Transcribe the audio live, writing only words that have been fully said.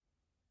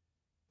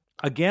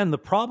Again, the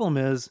problem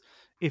is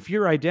if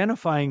you're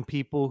identifying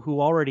people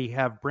who already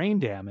have brain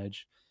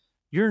damage,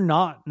 you're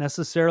not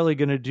necessarily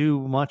going to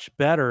do much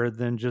better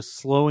than just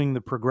slowing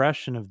the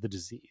progression of the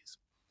disease.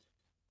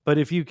 But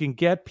if you can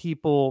get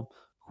people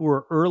who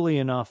are early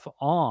enough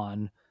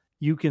on,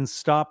 you can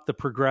stop the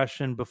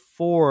progression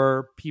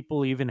before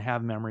people even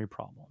have memory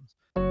problems.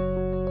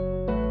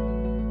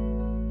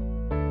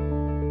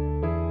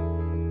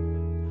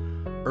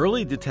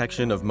 Early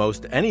detection of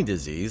most any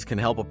disease can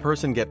help a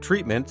person get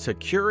treatment to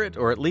cure it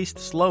or at least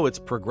slow its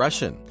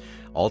progression.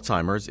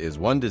 Alzheimer's is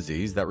one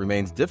disease that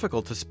remains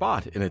difficult to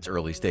spot in its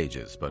early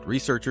stages, but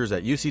researchers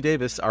at UC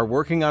Davis are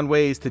working on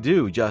ways to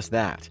do just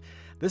that.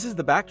 This is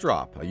The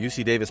Backdrop, a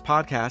UC Davis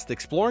podcast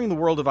exploring the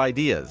world of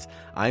ideas.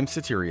 I'm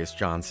Satirius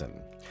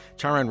Johnson.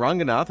 Charan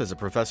Ranganath is a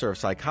professor of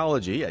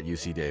psychology at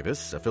UC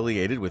Davis,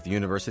 affiliated with the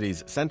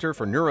university's Center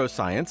for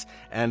Neuroscience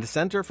and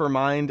Center for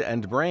Mind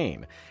and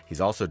Brain.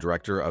 He's also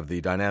director of the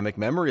Dynamic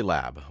Memory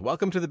Lab.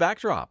 Welcome to The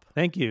Backdrop.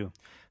 Thank you.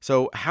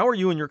 So how are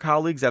you and your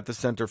colleagues at the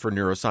Center for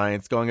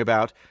Neuroscience going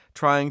about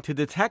trying to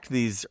detect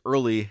these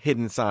early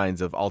hidden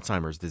signs of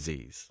Alzheimer's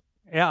disease?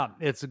 Yeah,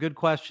 it's a good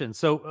question.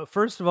 So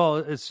first of all,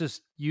 it's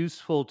just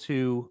useful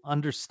to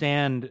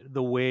understand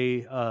the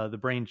way the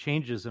brain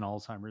changes in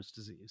Alzheimer's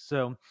disease.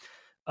 So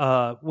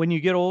when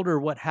you get older,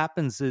 what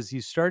happens is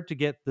you start to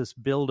get this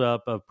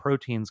buildup of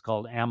proteins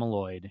called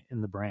amyloid in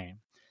the brain.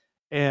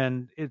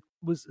 And it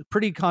was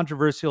pretty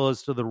controversial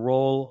as to the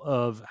role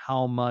of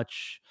how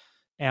much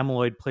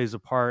amyloid plays a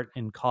part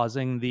in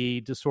causing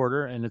the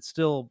disorder, and it's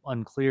still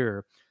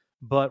unclear.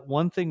 But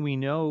one thing we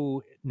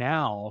know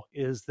now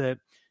is that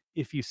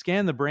if you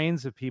scan the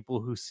brains of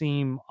people who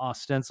seem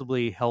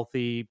ostensibly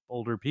healthy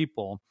older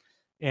people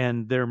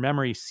and their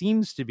memory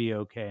seems to be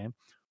okay,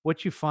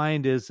 what you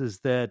find is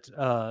that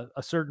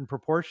a certain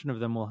proportion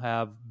of them will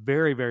have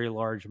very, very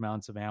large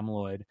amounts of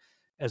amyloid,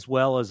 as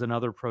well as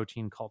another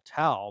protein called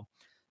tau.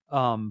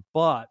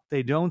 But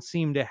they don't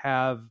seem to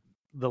have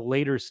the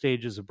later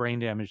stages of brain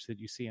damage that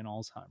you see in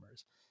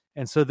Alzheimer's.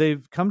 And so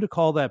they've come to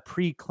call that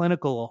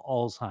preclinical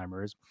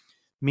Alzheimer's,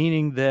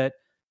 meaning that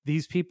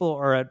these people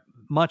are at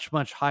much,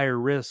 much higher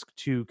risk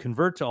to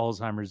convert to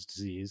Alzheimer's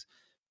disease,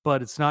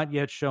 but it's not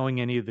yet showing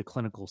any of the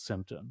clinical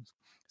symptoms.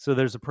 So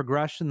there's a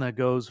progression that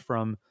goes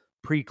from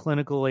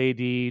preclinical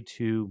AD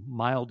to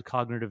mild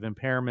cognitive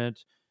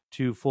impairment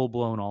to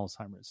full-blown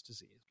Alzheimer's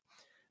disease.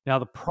 Now,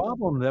 the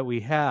problem that we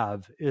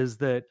have is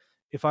that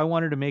if I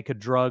wanted to make a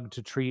drug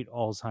to treat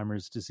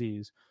Alzheimer's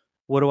disease,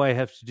 what do I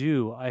have to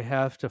do? I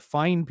have to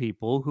find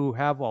people who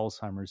have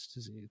Alzheimer's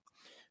disease.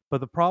 But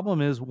the problem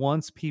is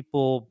once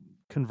people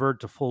convert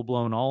to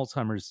full-blown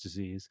Alzheimer's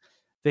disease,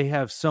 they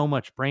have so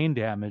much brain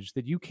damage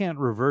that you can't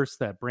reverse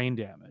that brain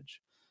damage.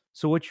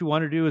 So what you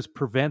want to do is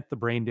prevent the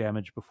brain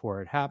damage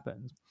before it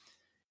happens.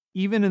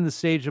 Even in the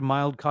stage of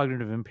mild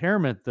cognitive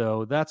impairment,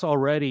 though, that's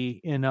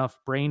already enough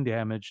brain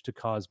damage to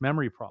cause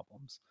memory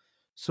problems.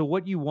 So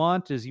what you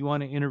want is you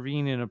want to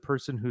intervene in a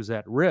person who's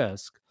at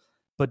risk,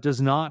 but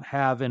does not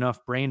have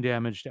enough brain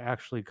damage to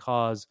actually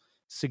cause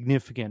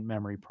significant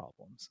memory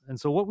problems. And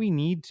so what we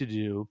need to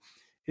do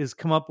is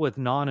come up with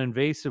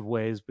non-invasive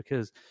ways,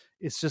 because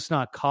it's just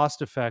not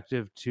cost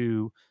effective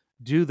to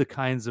do the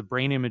kinds of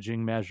brain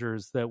imaging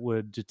measures that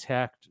would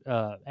detect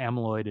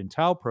amyloid and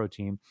tau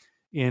protein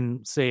in,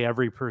 say,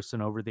 every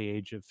person over the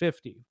age of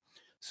 50.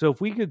 So if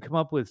we could come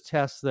up with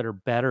tests that are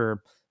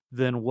better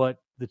than what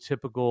the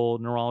typical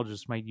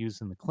neurologist might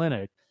use in the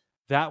clinic,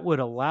 that would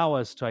allow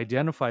us to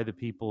identify the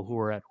people who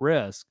are at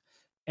risk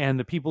and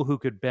the people who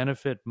could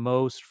benefit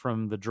most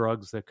from the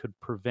drugs that could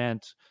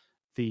prevent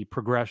the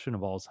progression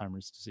of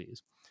Alzheimer's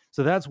disease.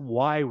 So that's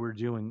why we're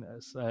doing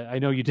this. I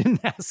know you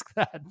didn't ask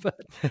that, but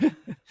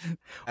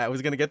I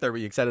was going to get there,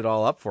 but you set it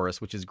all up for us,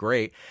 which is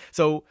great.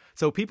 So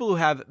people who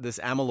have this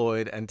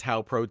amyloid and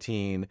tau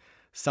protein,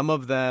 some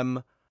of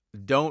them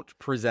don't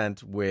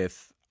present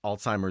with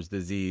Alzheimer's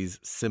disease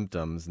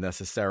symptoms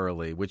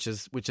necessarily, which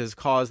has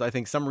caused, I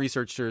think, some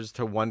researchers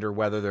to wonder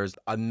whether there's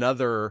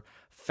another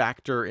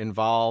factor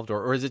involved,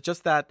 or is it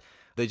just that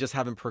they just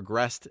haven't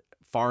progressed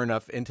far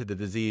enough into the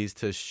disease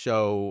to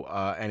show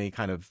any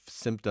kind of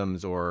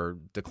symptoms or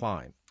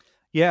decline?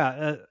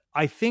 Yeah,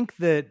 I think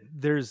that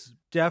there's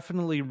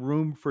definitely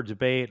room for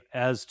debate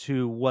as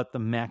to what the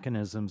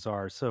mechanisms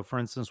are. So, for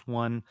instance,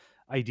 one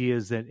idea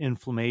is that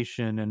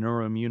inflammation and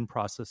neuroimmune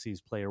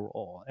processes play a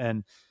role.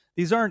 And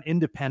these aren't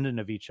independent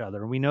of each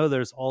other. We know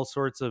there's all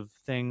sorts of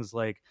things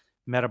like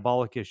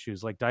metabolic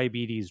issues, like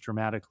diabetes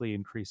dramatically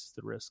increases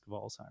the risk of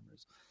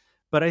Alzheimer's.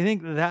 But I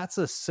think that's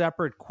a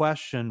separate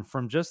question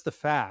from just the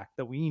fact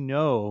that we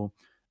know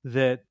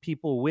that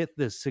people with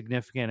this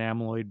significant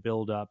amyloid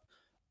buildup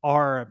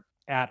are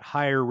at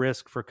higher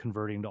risk for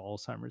converting to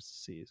Alzheimer's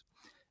disease.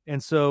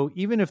 And so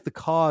even if the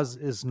cause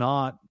is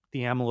not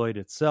the amyloid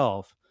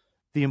itself,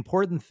 the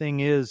important thing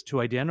is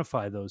to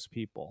identify those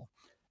people.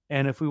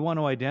 And if we want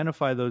to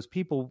identify those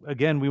people,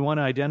 again, we want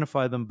to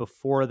identify them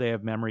before they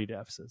have memory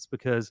deficits,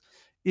 because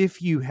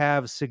if you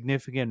have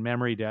significant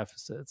memory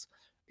deficits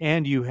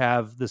and you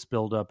have this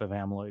buildup of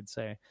amyloid,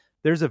 say,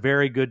 there's a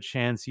very good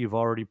chance you've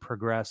already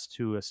progressed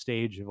to a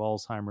stage of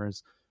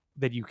Alzheimer's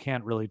that you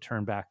can't really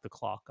turn back the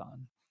clock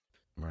on.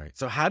 Right.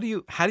 So how do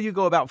you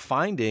go about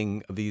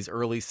finding these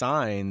early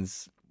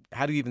signs?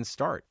 How do you even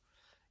start?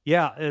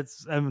 Yeah,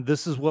 it's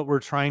this is what we're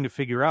trying to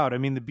figure out. I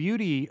mean, the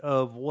beauty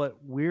of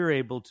what we're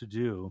able to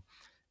do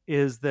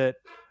is that,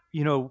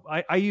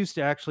 I used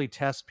to actually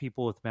test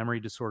people with memory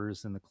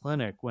disorders in the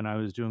clinic when I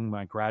was doing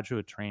my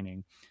graduate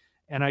training.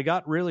 And I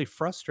got really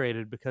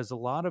frustrated because a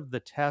lot of the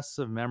tests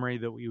of memory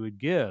that we would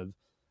give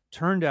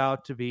turned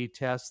out to be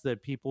tests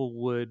that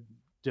people would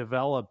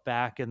develop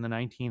back in the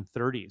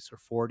 1930s or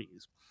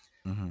 40s.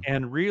 Hmm.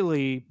 And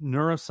really,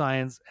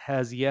 neuroscience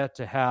has yet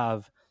to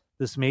have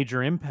this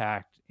major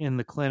impact in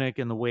the clinic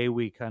in the way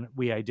we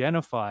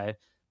identify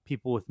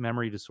people with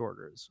memory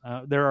disorders.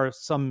 There are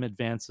some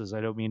advances.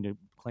 I don't mean to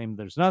claim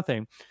there's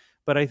nothing,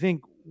 but I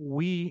think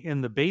we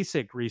in the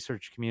basic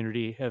research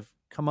community have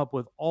come up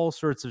with all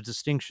sorts of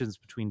distinctions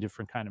between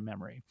different kind of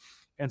memory.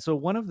 And so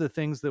one of the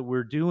things that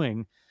we're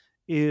doing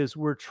is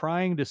we're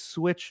trying to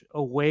switch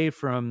away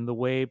from the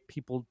way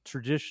people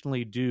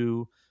traditionally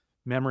do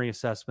memory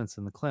assessments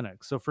in the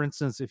clinic. So, for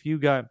instance, if you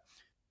got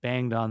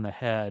banged on the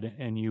head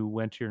and you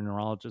went to your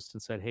neurologist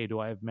and said, "Hey, do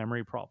I have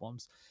memory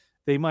problems?"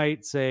 They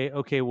might say,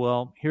 "Okay,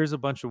 well, here's a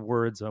bunch of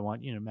words I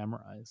want you to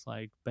memorize,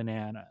 like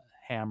banana,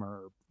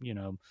 hammer,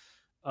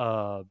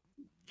 uh,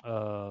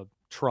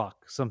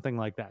 truck, something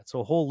like that."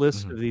 So, a whole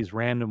list Hmm. of these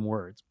random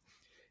words.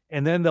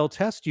 And then they'll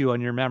test you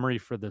on your memory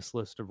for this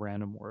list of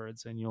random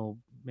words. And you'll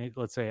make,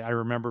 let's say, I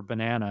remember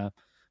banana,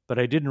 but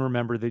I didn't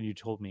remember that you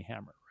told me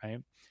hammer, right?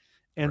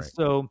 And Right.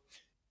 so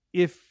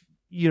if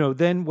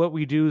then what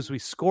we do is we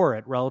score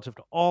it relative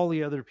to all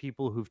the other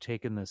people who've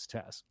taken this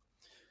test.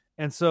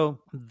 And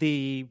so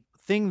the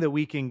thing that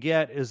we can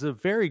get is a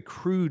very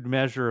crude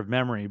measure of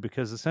memory,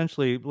 because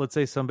essentially, let's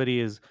say somebody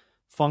is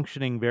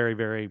functioning very,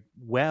 very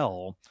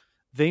well,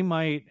 they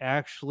might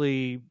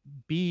actually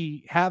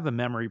be have a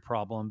memory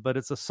problem, but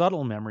it's a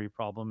subtle memory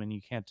problem and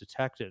you can't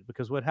detect it.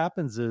 Because what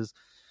happens is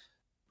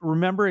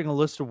remembering a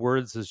list of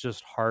words is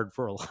just hard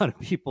for a lot of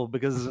people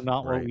because it's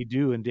not what Right. we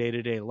do in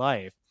day-to-day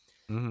life.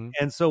 Hmm.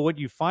 And so what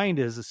you find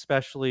is,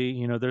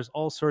 especially, there's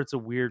all sorts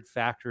of weird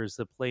factors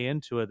that play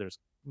into it. There's,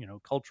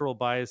 cultural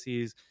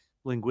biases,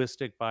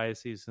 linguistic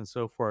biases, and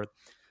so forth.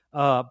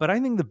 But I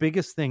think the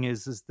biggest thing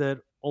is that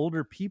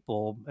older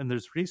people, and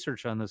there's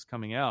research on this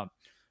coming out,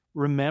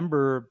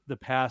 remember the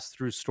past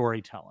through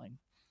storytelling.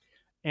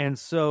 And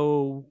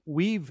so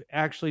we've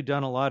actually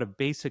done a lot of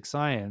basic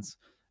science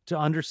to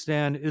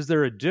understand, is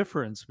there a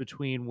difference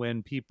between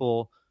when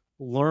people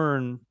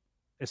learn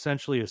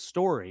essentially a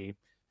story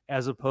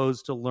as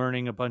opposed to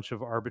learning a bunch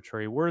of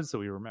arbitrary words that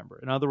we remember?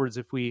 In other words,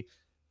 if we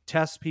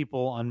test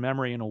people on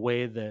memory in a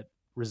way that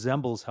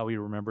resembles how we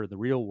remember the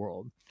real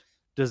world,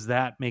 does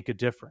that make a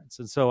difference?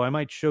 And so I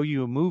might show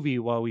you a movie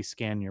while we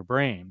scan your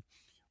brain,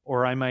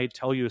 or I might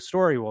tell you a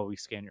story while we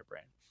scan your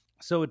brain.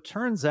 So it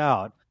turns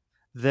out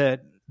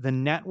that the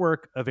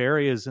network of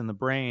areas in the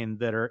brain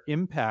that are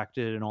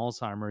impacted in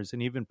Alzheimer's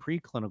and even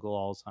preclinical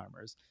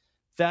Alzheimer's,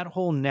 that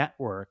whole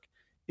network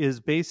is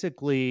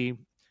basically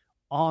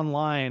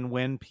online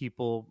when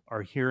people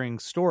are hearing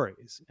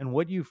stories. And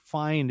what you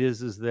find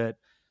is that,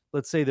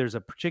 let's say there's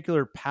a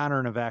particular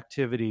pattern of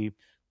activity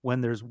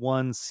when there's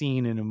one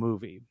scene in a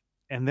movie,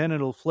 and then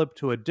it'll flip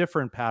to a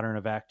different pattern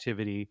of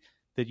activity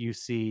that you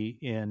see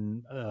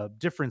in a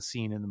different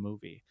scene in the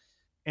movie.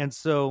 And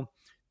so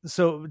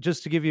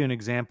just to give you an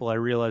example, I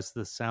realize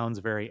this sounds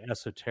very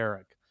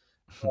esoteric.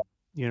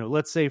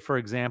 Let's say, for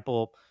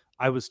example,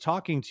 I was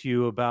talking to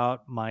you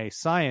about my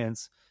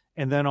science,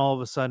 and then all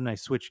of a sudden I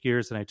switch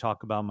gears and I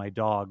talk about my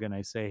dog, and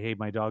I say, "Hey,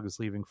 my dog is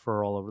leaving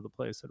fur all over the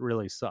place. It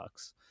really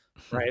sucks."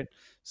 Right?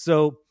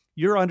 So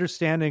your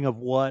understanding of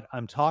what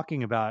I'm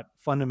talking about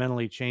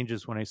fundamentally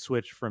changes when I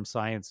switch from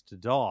science to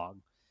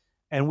dog.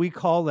 And we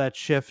call that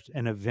shift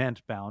an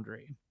event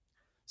boundary.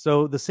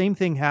 So the same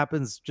thing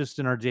happens just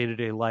in our day to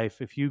day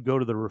life. If you go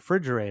to the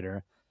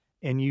refrigerator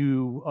and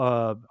you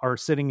are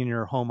sitting in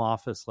your home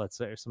office, let's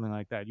say, or something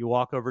like that, you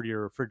walk over to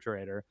your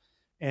refrigerator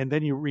and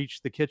then you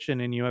reach the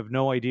kitchen and you have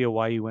no idea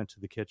why you went to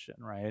the kitchen,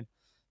 right?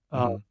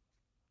 Uh, Hmm.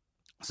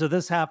 so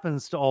this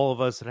happens to all of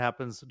us. It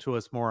happens to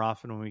us more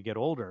often when we get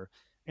older.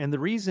 And the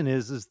reason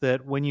is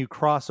that when you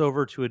cross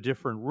over to a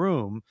different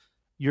room,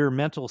 your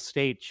mental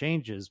state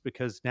changes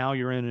because now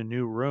you're in a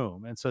new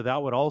room. And so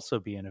that would also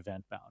be an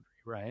event boundary,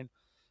 right?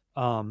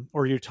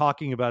 Or you're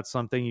talking about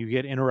something, you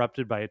get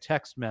interrupted by a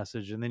text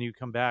message, and then you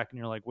come back and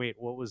you're like, wait,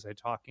 what was I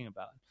talking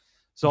about?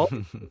 So all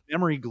these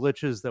memory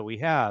glitches that we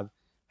have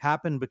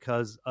happen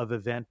because of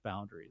event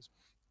boundaries.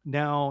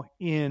 Now,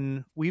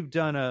 in we've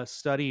done a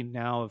study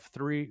now of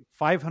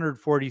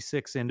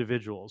 546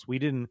 individuals. We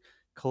didn't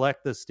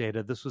collect this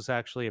data. This was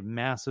actually a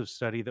massive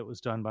study that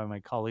was done by my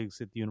colleagues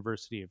at the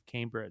University of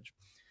Cambridge.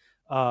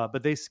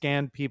 But they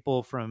scanned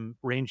people from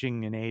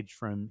ranging in age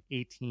from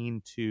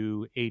 18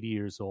 to 80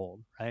 years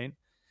old, right?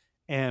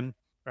 And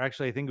or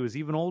actually, I think it was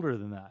even older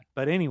than that.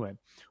 But anyway,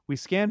 we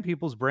scanned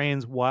people's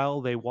brains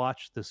while they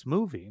watched this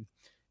movie.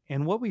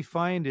 And what we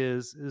find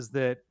is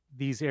that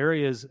these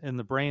areas in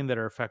the brain that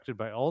are affected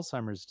by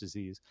Alzheimer's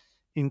disease,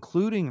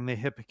 including the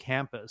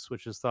hippocampus,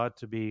 which is thought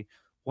to be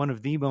one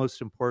of the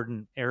most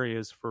important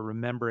areas for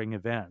remembering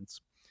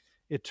events.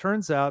 It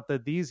turns out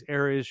that these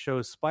areas show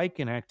a spike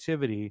in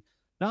activity,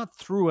 not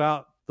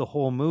throughout the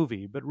whole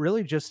movie, but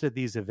really just at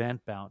these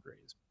event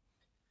boundaries.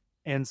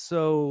 And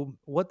so,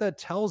 what that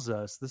tells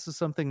us, this is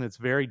something that's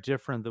very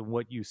different than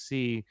what you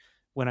see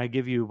when I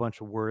give you a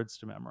bunch of words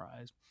to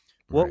memorize.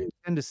 What we Right.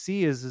 tend to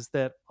see is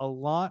that a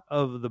lot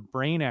of the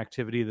brain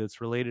activity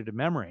that's related to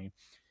memory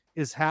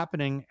is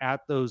happening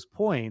at those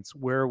points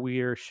where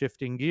we are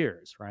shifting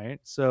gears, right?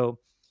 So,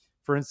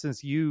 for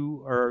instance,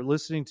 you are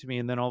listening to me,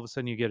 and then all of a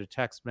sudden you get a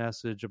text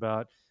message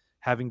about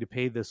having to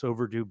pay this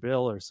overdue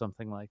bill or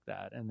something like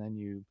that. And then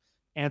you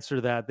answer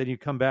that, then you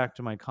come back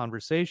to my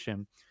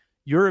conversation.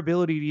 Your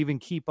ability to even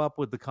keep up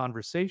with the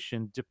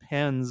conversation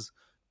depends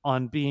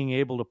on being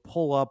able to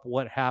pull up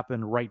what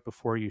happened right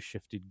before you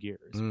shifted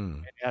gears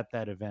Mm. at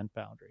that event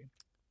boundary.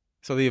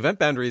 So the event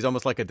boundary is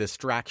almost like a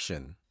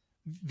distraction.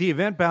 The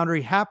event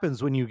boundary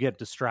happens when you get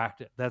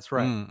distracted. That's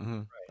right.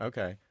 Mm-hmm.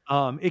 Okay.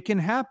 It can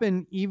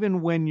happen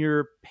even when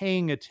you're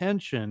paying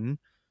attention,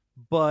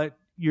 but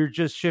you're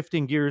just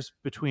shifting gears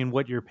between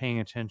what you're paying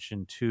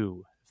attention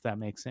to, if that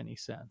makes any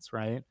sense,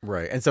 right?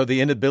 Right. And so the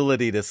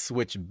inability to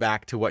switch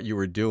back to what you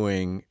were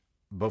doing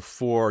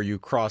before you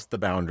crossed the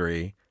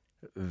boundary,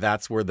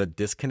 that's where the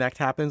disconnect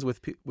happens with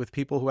with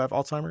people who have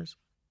Alzheimer's?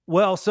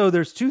 Well, so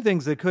there's two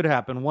things that could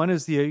happen. One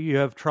is you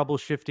have trouble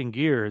shifting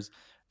gears.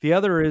 The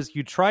other is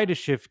you try to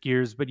shift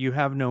gears, but you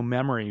have no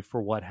memory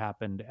for what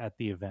happened at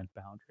the event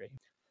boundary.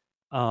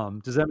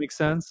 Does that make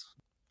sense?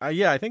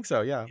 Yeah, I think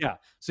so. Yeah. Yeah.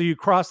 So you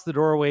cross the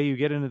doorway, you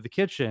get into the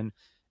kitchen,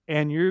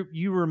 and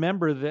you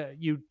remember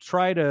that you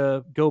try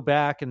to go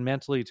back and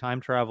mentally time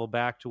travel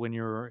back to when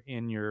you're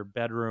in your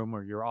bedroom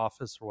or your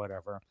office or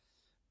whatever.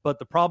 But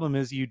the problem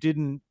is you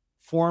didn't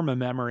form a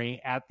memory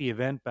at the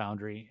event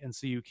boundary, and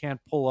so you can't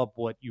pull up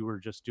what you were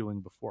just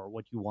doing before,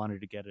 what you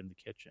wanted to get in the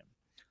kitchen.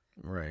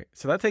 Right.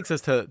 So that takes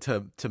us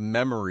to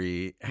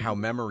memory, how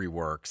memory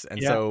works.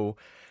 And Yeah. so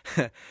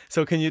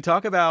so can you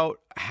talk about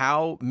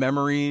how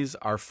memories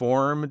are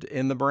formed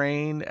in the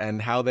brain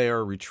and how they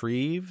are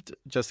retrieved,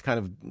 just kind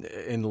of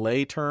in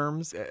lay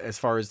terms, as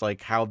far as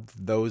like how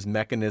those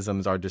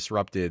mechanisms are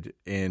disrupted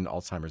in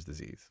Alzheimer's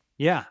disease?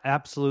 Yeah,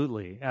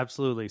 absolutely.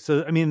 Absolutely.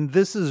 So, I mean,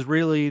 this is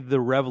really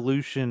the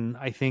revolution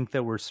I think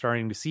that we're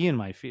starting to see in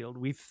my field.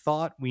 We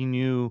thought we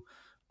knew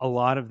a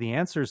lot of the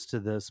answers to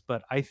this,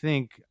 but I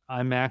think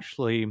I'm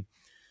actually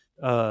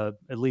at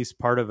least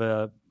part of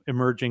a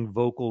emerging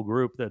vocal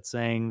group that's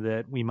saying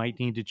that we might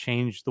need to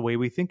change the way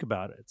we think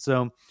about it.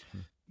 So,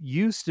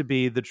 used to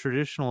be the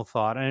traditional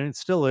thought, and it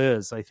still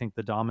is, I think,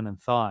 the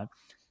dominant thought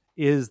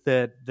is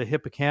that the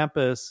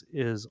hippocampus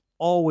is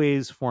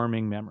always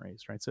forming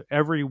memories, right? So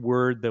every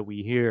word that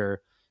we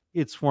hear,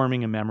 it's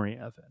forming a memory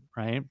of it,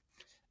 right?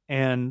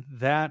 And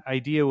that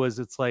idea was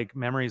it's like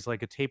memory is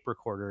like a tape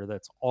recorder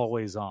that's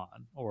always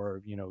on,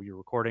 or, you're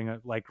recording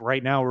it. Like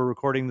right now, we're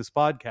recording this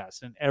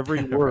podcast and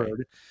every Right.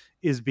 word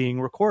is being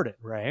recorded,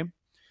 right?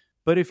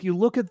 But if you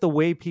look at the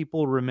way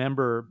people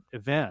remember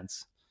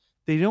events,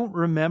 they don't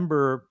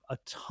remember a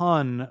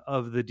ton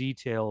of the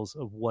details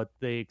of what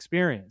they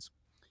experience.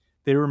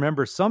 They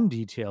remember some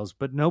details,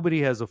 but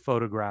nobody has a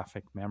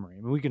photographic memory.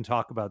 I mean, we can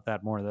talk about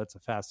that more. That's a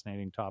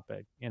fascinating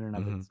topic in and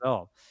of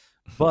itself.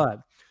 But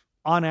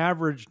on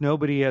average,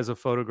 nobody has a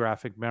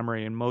photographic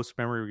memory, and most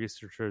memory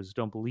researchers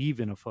don't believe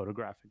in a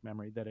photographic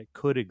memory, that it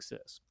could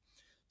exist.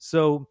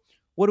 So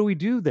what do we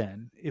do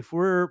then? If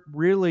we're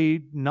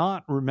really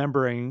not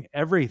remembering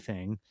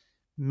everything,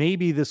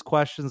 maybe this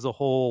questions the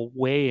whole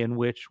way in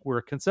which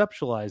we're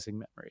conceptualizing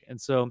memory.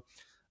 And so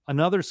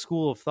another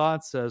school of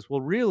thought says,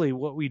 well, really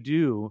what we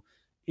do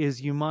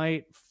is you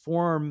might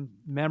form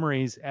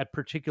memories at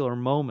particular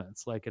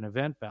moments, like an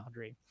event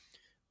boundary,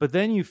 but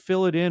then you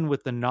fill it in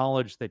with the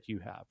knowledge that you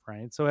have,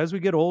 right? So as we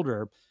get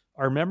older,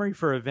 our memory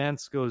for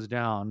events goes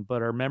down,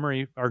 but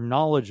our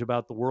knowledge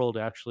about the world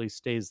actually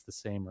stays the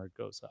same, or it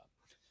goes up.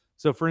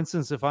 So for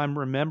instance, if I'm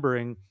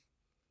remembering,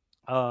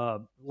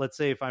 let's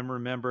say if I'm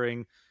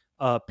remembering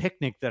a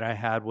picnic that I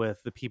had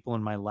with the people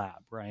in my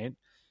lab, right?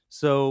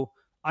 So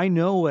I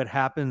know what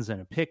happens in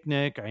a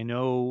picnic. I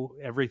know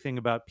everything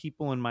about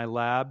people in my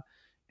lab.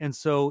 And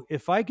so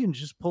if I can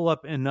just pull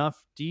up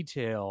enough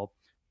detail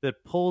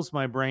that pulls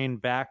my brain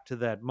back to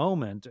that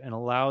moment and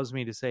allows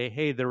me to say,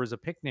 hey, there was a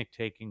picnic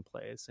taking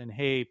place. And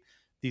hey,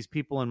 these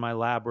people in my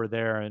lab were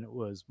there. And it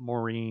was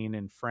Maureen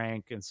and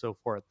Frank and so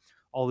forth.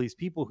 All these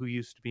people who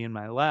used to be in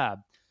my lab.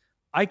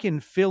 I can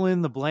fill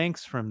in the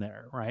blanks from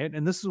there, right?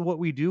 And this is what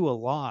we do a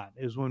lot,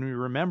 is when we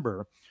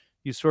remember,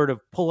 you sort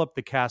of pull up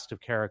the cast of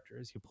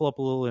characters. You pull up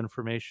a little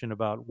information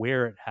about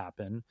where it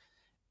happened,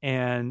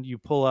 and you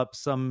pull up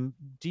some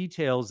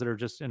details that are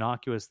just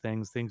innocuous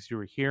things you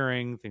were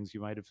hearing, things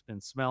you might have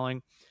been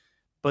smelling.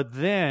 But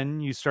then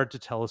you start to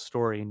tell a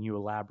story and you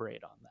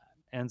elaborate on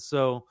that. And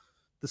so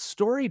the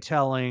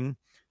storytelling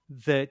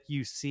that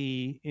you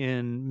see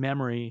in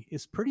memory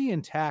is pretty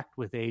intact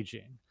with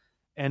aging.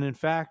 And in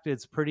fact,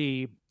 it's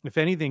pretty, if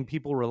anything,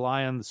 people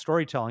rely on the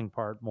storytelling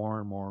part more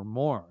and more and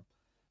more.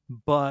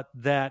 But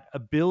that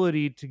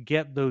ability to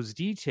get those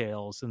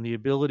details and the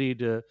ability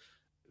to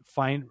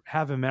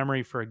have a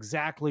memory for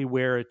exactly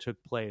where it took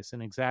place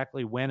and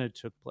exactly when it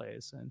took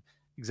place and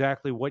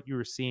exactly what you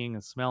were seeing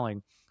and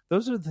smelling,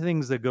 those are the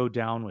things that go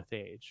down with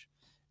age.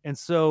 And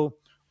so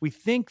we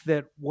think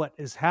that what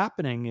is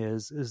happening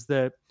is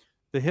that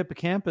the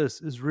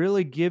hippocampus is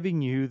really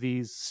giving you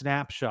these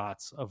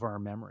snapshots of our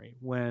memory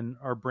when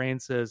our brain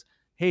says,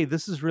 hey,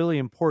 this is really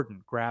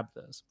important, grab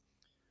this.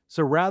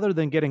 So rather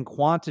than getting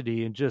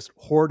quantity and just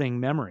hoarding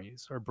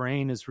memories, our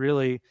brain is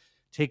really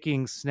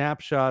taking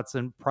snapshots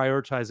and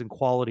prioritizing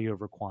quality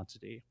over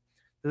quantity.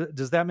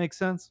 Does that make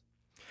sense?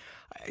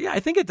 Yeah,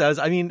 I think it does.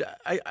 I mean,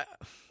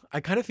 I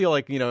kind of feel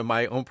like, in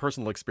my own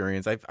personal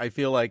experience, I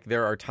feel like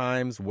there are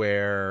times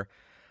where,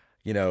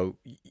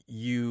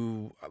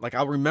 you like,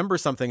 I'll remember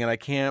something and I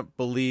can't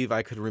believe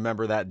I could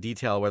remember that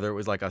detail, whether it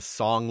was like a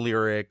song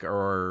lyric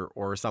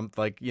or something,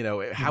 like,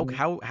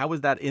 how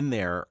was that in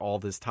there all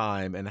this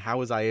time, and how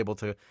was I able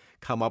to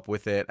come up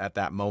with it at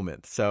that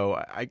moment? So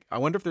I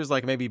wonder if there's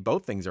like maybe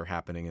both things are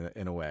happening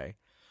in a way.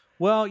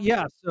 Well,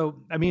 yeah.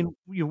 So, I mean,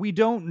 we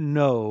don't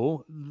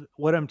know.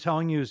 What I'm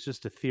telling you is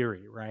just a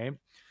theory, right?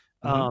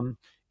 Hmm. Um,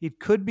 it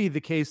could be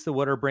the case that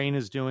what our brain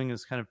is doing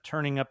is kind of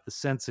turning up the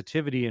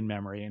sensitivity in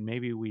memory, and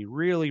maybe we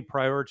really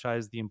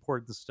prioritize the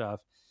important stuff,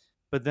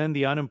 but then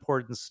the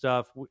unimportant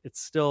stuff, it's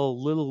still a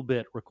little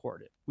bit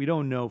recorded. We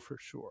don't know for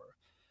sure.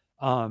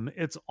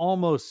 It's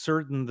almost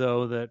certain,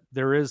 though, that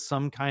there is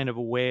some kind of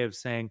a way of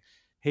saying,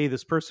 hey,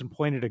 this person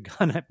pointed a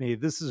gun at me.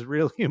 This is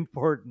really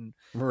important.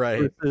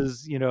 Right.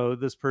 Versus,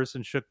 this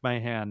person shook my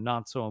hand,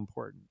 not so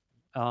important.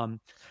 Um,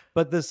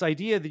 but this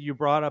idea that you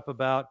brought up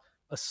about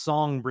a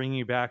song bringing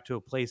you back to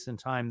a place in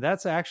time,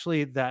 that's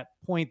actually that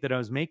point that I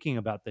was making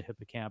about the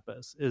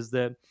hippocampus, is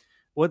that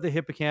what the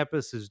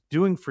hippocampus is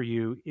doing for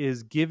you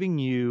is giving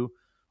you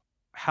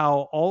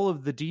how all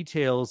of the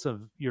details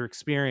of your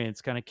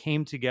experience kind of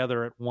came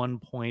together at one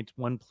point,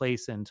 one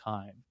place in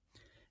time.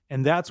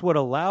 And that's what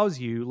allows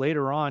you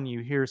later on,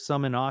 you hear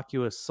some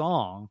innocuous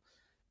song,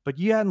 but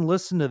you hadn't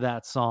listened to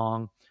that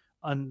song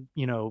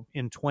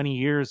in 20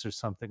 years or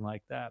something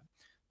like that.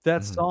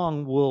 That Hmm.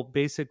 song will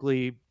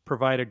basically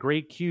provide a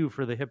great cue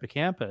for the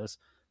hippocampus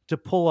to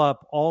pull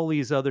up all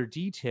these other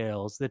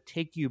details that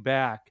take you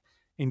back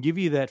and give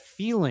you that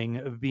feeling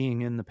of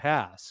being in the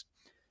past.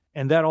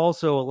 And that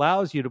also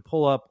allows you to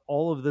pull up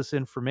all of this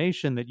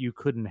information that you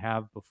couldn't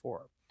have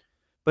before.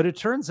 But it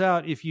turns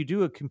out if you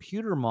do a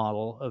computer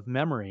model of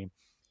memory,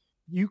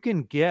 you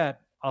can get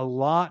a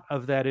lot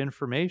of that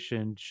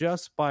information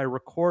just by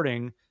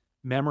recording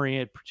memory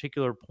at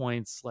particular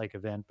points like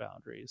event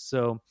boundaries.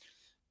 So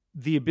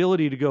the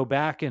ability to go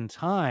back in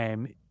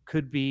time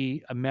could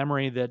be a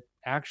memory that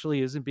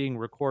actually isn't being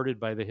recorded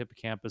by the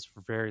hippocampus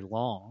for very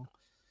long.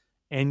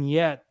 And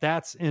yet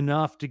that's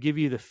enough to give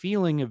you the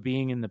feeling of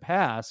being in the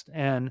past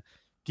and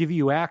give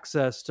you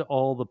access to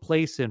all the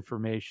place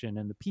information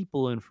and the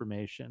people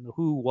information, the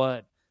who,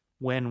 what,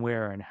 when,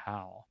 where, and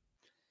how.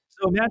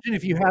 So imagine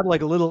if you had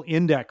like a little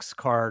index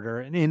card or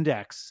an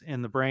index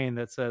in the brain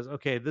that says,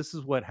 okay, this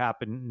is what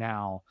happened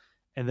now.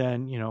 And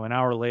then, an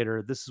hour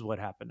later, this is what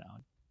happened now.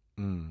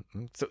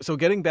 Mm-hmm. So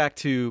getting back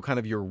to kind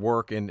of your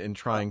work in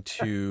trying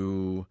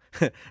to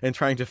and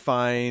trying to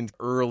find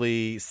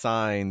early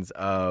signs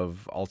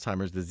of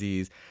Alzheimer's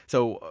disease.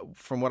 So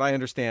from what I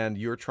understand,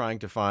 you're trying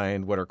to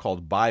find what are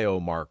called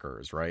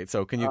biomarkers, right?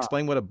 So can you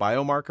explain what a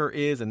biomarker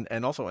is, and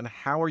also, and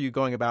how are you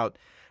going about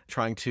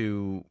trying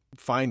to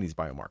find these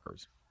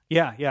biomarkers?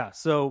 Yeah.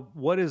 So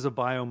what is a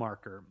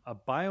biomarker? A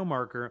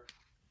biomarker,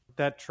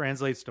 that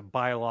translates to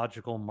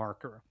biological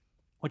marker,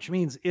 which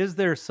means, is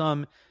there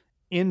some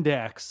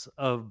index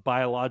of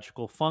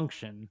biological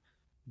function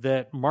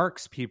that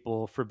marks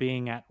people for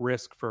being at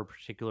risk for a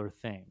particular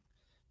thing?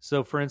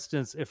 So, for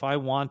instance, if I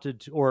wanted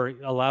to, or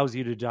allows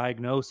you to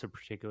diagnose a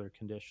particular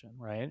condition,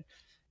 right?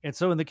 And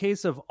so, in the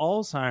case of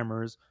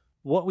Alzheimer's,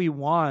 what we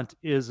want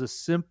is a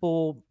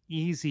simple,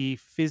 easy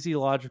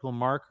physiological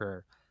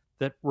marker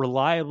that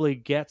reliably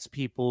gets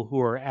people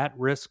who are at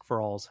risk for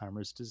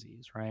Alzheimer's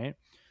disease, right?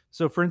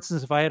 So, for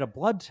instance, if I had a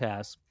blood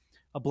test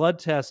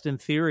in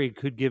theory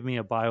could give me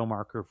a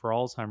biomarker for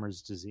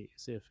Alzheimer's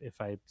disease.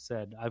 If I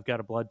said I've got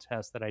a blood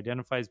test that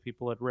identifies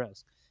people at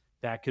risk,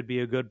 that could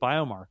be a good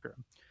biomarker.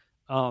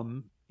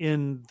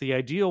 In the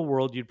ideal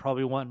world, you'd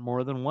probably want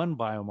more than one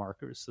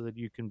biomarker so that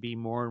you can be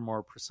more and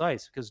more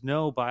precise, because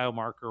no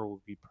biomarker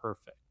will be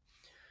perfect.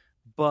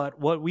 But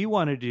what we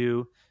want to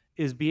do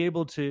is be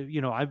able to,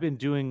 I've been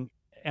doing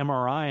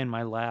MRI in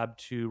my lab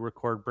to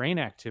record brain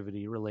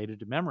activity related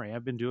to memory.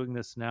 I've been doing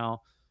this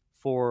now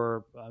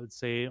for, I would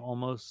say,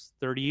 almost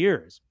 30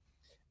 years.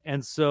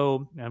 And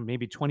so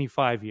maybe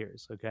 25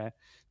 years. Okay.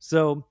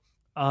 So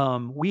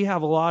we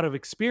have a lot of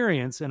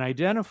experience in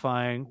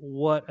identifying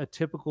what a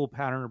typical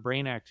pattern of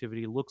brain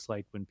activity looks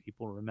like when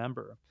people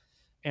remember.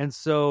 And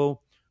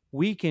so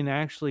we can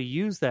actually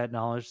use that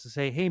knowledge to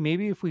say, hey,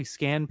 maybe if we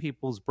scan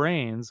people's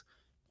brains,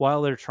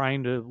 while they're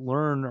trying to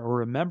learn or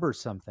remember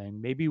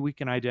something, maybe we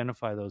can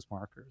identify those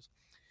markers.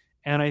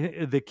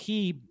 And the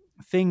key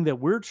thing that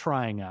we're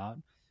trying out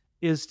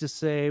is to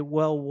say,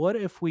 well, what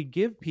if we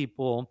give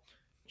people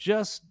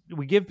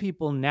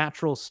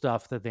natural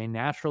stuff that they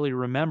naturally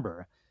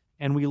remember,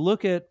 and we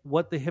look at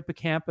what the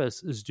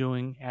hippocampus is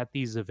doing at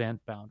these event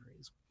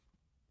boundaries.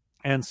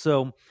 And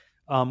so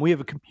we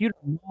have a computer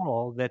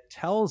model that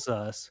tells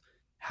us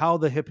how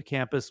the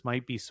hippocampus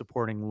might be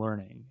supporting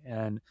learning.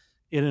 And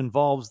it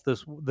involves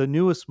the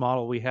newest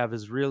model we have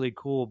is really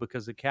cool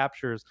because it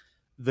captures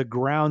the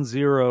ground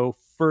zero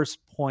first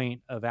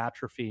point of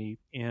atrophy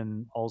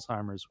in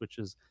Alzheimer's, which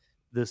is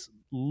this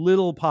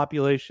little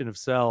population of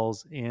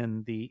cells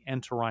in the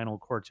entorhinal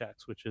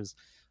cortex, which is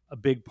a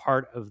big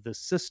part of the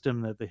system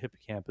that the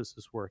hippocampus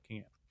is working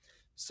in.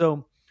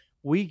 So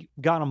we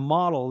got a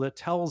model that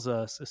tells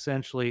us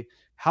essentially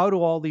how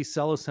do all these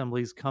cell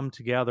assemblies come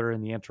together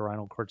in the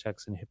entorhinal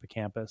cortex and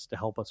hippocampus to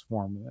help us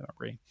form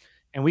memory.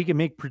 And we can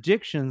make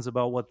predictions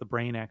about what the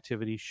brain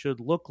activity should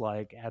look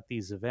like at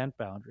these event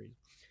boundaries.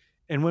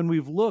 And when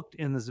we've looked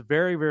in this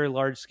very, very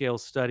large scale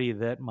study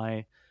that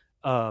my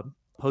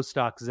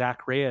postdoc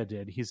Zach Rea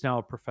did, he's now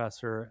a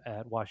professor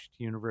at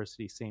Washington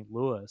University, St.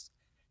 Louis.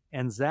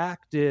 And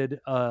Zach did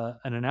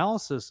an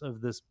analysis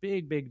of this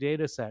big, big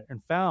data set and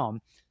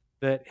found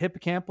that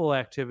hippocampal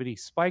activity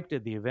spiked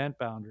at the event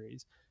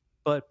boundaries,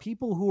 but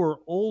people who are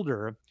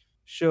older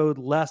showed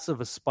less of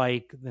a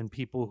spike than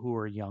people who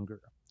are younger.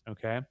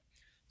 Okay.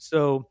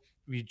 So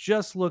if you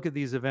just look at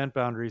these event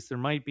boundaries, there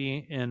might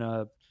be in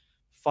a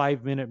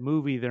 5-minute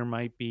movie, there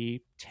might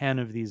be 10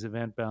 of these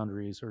event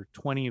boundaries or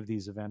 20 of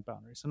these event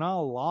boundaries. So not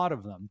a lot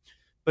of them,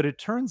 but it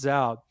turns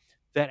out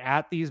that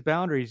at these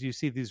boundaries, you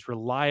see these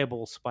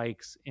reliable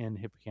spikes in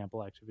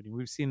hippocampal activity.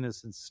 We've seen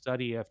this in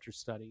study after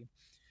study.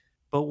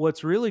 But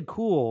what's really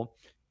cool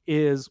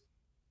is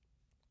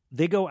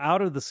they go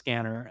out of the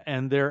scanner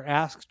and they're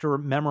asked to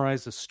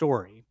memorize a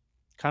story,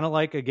 kind of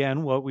like,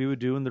 again, what we would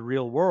do in the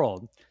real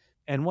world.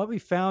 And what we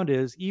found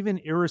is even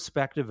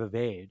irrespective of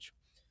age,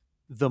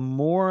 the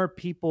more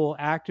people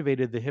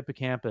activated the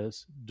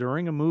hippocampus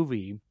during a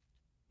movie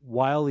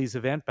while these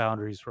event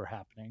boundaries were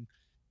happening,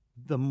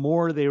 the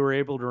more they were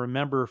able to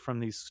remember from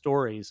these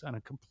stories on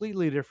a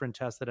completely different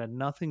test that had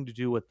nothing to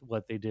do with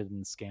what they did in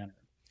the scanner.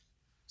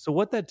 So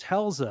what that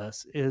tells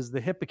us is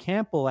the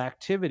hippocampal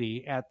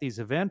activity at these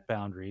event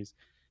boundaries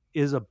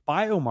is a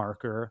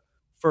biomarker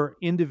for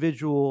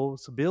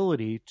individuals'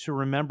 ability to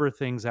remember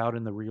things out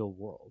in the real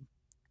world,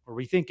 or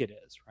we think it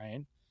is,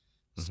 right?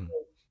 Mm-hmm. So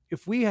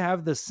if we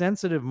have the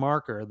sensitive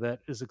marker that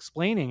is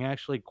explaining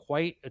actually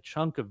quite a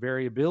chunk of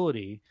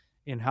variability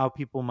in how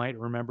people might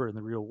remember in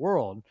the real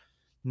world,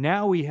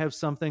 now we have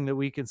something that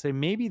we can say,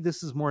 maybe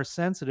this is more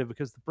sensitive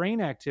because the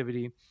brain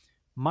activity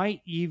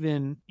might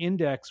even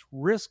index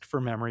risk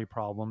for memory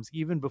problems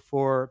even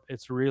before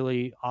it's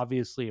really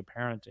obviously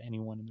apparent to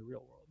anyone in the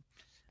real world.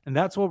 And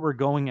that's what we're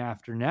going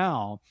after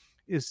now,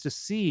 is to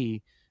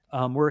see,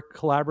 we're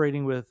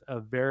collaborating with a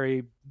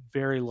very,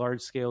 very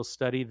large scale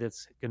study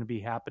that's going to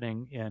be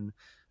happening in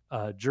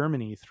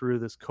Germany through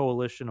this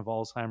coalition of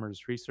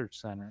Alzheimer's research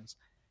centers.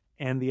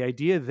 And the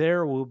idea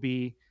there will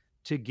be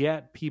to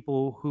get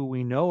people who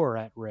we know are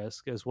at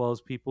risk, as well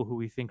as people who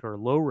we think are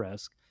low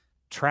risk,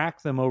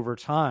 track them over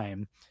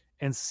time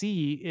and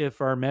see if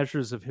our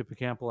measures of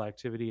hippocampal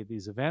activity at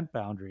these event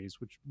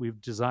boundaries, which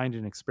we've designed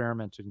an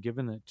experiment and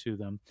given it to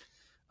them,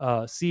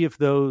 see if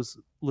those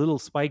little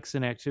spikes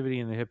in activity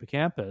in the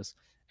hippocampus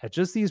at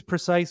just these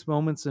precise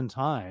moments in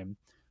time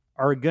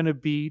are going to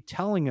be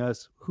telling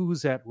us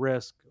who's at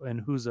risk and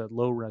who's at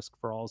low risk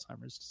for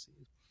Alzheimer's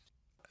disease.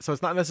 So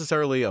it's not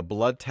necessarily a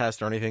blood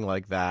test or anything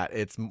like that.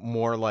 It's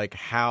more like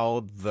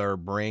how their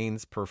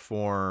brains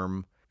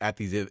perform at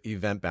these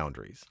event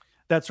boundaries.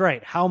 That's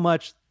right. How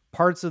much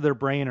parts of their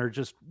brain are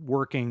just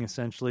working,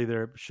 essentially.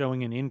 They're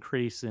showing an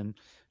increase in,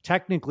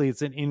 technically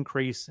it's an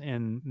increase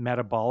in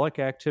metabolic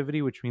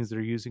activity, which means they're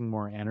using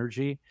more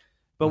energy.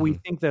 But we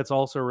think that's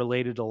also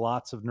related to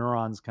lots of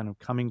neurons kind of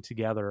coming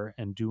together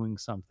and doing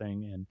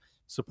something and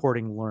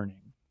supporting learning.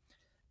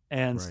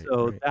 And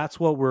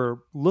that's what we're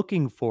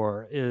looking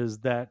for, is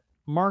that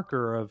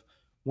marker of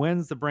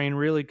when's the brain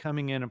really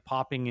coming in and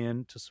popping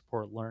in to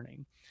support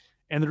learning.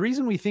 And the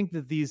reason we think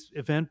that these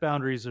event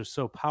boundaries are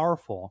so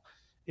powerful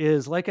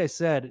is, like I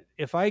said,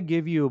 if I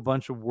give you a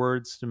bunch of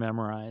words to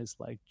memorize,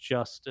 like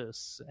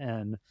justice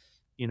and,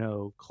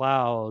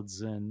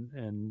 clouds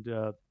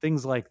and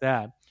things like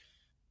that,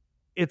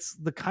 it's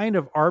the kind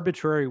of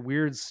arbitrary,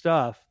 weird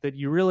stuff that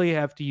you really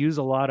have to use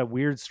a lot of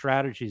weird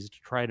strategies to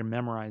try to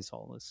memorize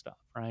all this stuff,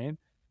 right?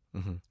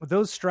 Mm-hmm.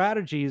 Those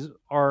strategies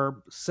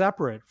are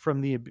separate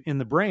from in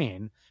the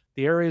brain.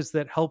 The areas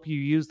that help you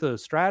use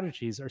those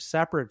strategies are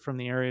separate from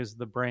the areas of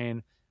the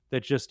brain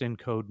that just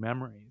encode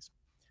memories.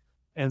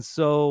 And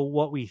so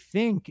what we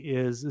think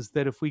is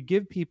that if we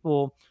give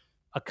people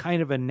a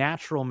kind of a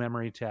natural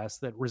memory test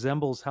that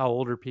resembles how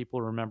older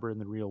people remember in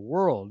the real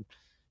world,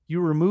 you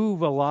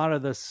remove a lot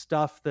of the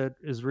stuff that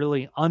is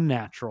really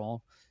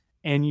unnatural,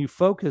 and you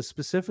focus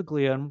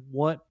specifically on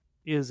what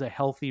is a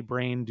healthy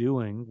brain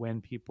doing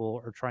when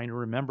people are trying to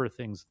remember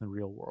things in the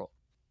real world.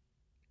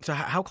 So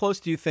how close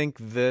do you think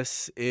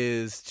this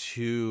is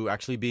to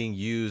actually being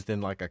used in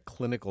like a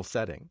clinical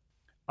setting?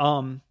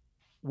 Um,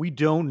 we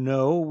don't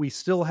know. We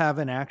still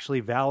haven't actually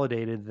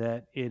validated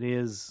that it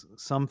is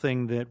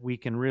something that we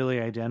can really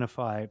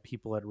identify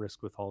people at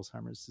risk with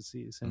Alzheimer's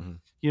disease. And,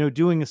 Hmm.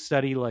 doing a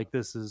study like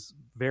this is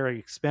very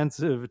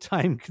expensive,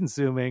 time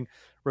consuming,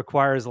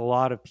 requires a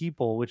lot of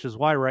people, which is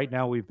why right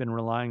now we've been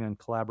relying on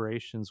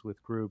collaborations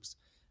with groups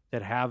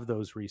that have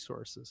those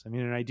resources. I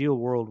mean, in an ideal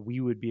world, we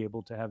would be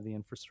able to have the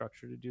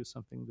infrastructure to do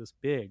something this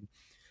big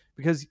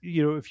because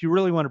if you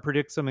really want to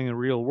predict something in the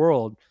real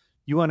world,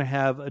 you want to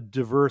have a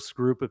diverse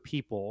group of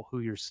people who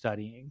you're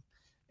studying,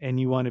 and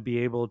you want to be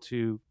able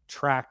to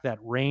track that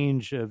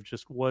range of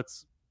just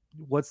what's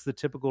the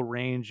typical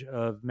range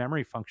of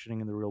memory functioning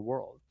in the real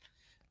world.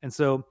 And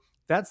so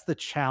that's the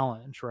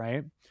challenge,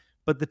 right?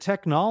 But the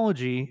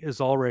technology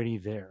is already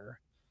there.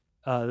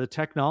 The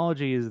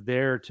technology is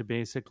there to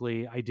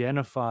basically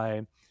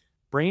identify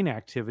brain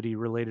activity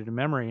related to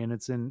memory, and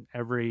it's in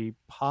every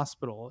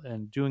hospital,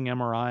 and doing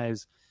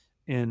MRIs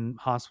in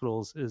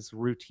hospitals is a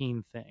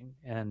routine thing.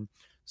 And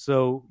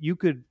so you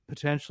could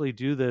potentially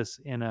do this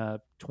in a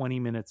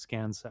 20-minute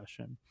scan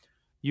session.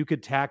 You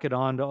could tack it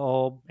on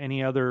to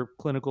any other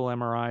clinical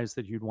MRIs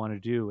that you'd want to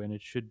do, and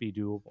it should be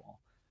doable.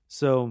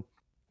 So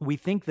we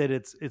think that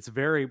it's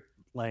very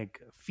like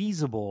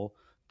feasible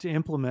to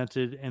implement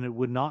it, and it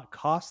would not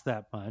cost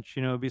that much.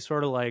 It'd be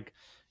sort of like,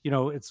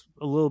 it's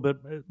a little bit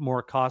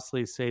more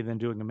costly, say, than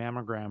doing a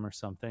mammogram or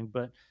something,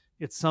 but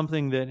it's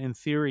something that in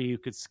theory you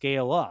could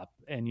scale up,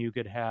 and you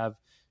could have,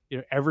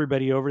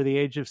 everybody over the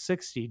age of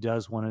 60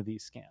 does one of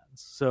these scans.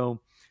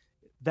 So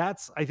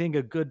that's, I think,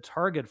 a good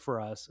target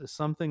for us, is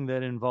something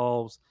that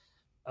involves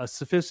a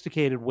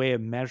sophisticated way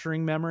of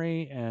measuring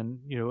memory. And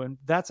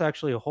that's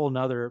actually a whole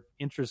nother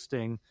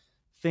interesting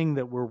thing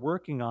that we're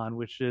working on,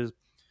 which is,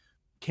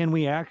 can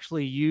we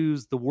actually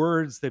use the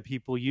words that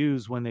people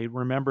use when they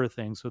remember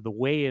things, or the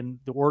way and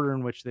the order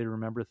in which they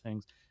remember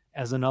things,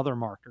 as another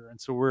marker? And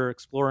so we're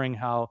exploring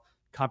how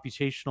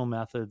computational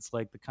methods,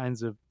 like the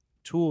kinds of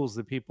tools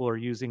that people are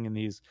using in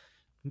these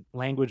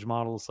language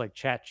models like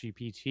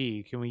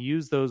ChatGPT, can we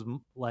use those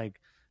like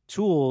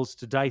tools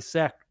to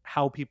dissect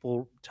how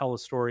people tell a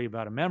story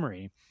about a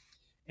memory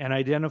and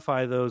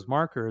identify those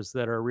markers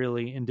that are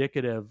really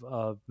indicative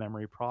of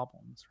memory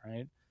problems,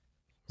 right?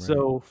 Right.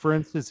 So, for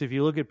instance, if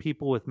you look at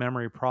people with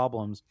memory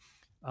problems,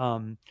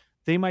 um,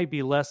 they might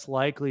be less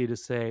likely to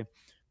say,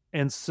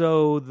 and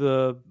so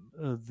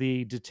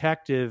the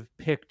detective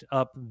picked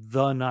up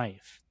the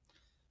knife,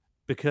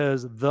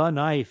 because the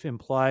knife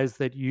implies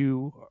that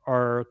you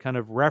are kind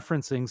of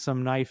referencing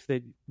some knife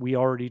that we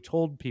already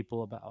told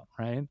people about,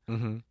 right?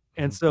 Hmm.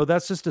 And so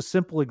that's just a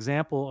simple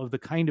example of the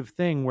kind of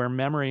thing where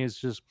memory is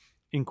just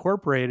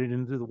incorporated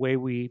into the way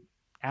we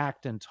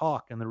act and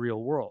talk in the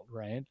real world,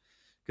 right?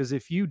 Because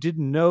if you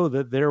didn't know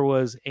that there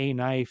was a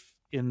knife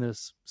in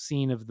this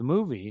scene of the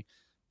movie,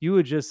 you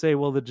would just say,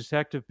 well, the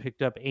detective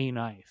picked up a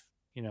knife.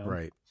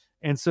 Right.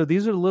 And so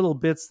these are little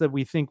bits that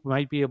we think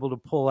might be able to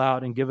pull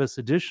out and give us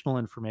additional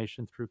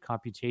information through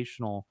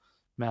computational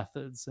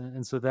methods.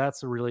 And so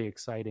that's a really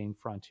exciting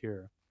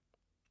frontier.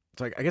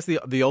 So I guess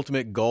the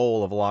ultimate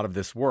goal of a lot of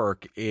this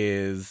work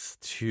is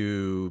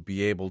to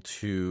be able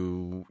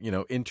to,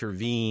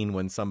 intervene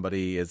when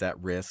somebody is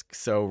at risk.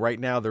 So right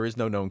now there is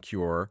no known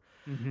cure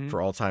Mm-hmm. for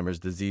Alzheimer's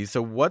disease.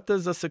 So what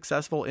does a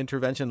successful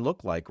intervention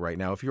look like right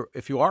now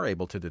if you are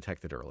able to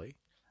detect it early?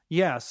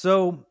 Yeah.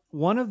 So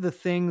one of the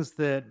things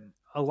that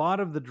a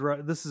lot of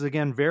the this is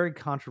again very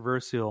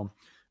controversial,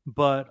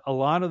 but a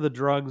lot of the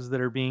drugs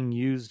that are being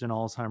used in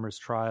Alzheimer's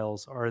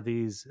trials are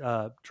these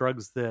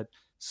drugs that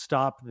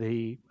stop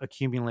the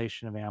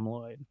accumulation of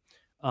amyloid.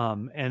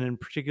 And in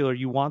particular,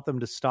 you want them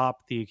to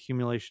stop the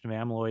accumulation of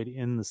amyloid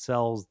in the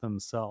cells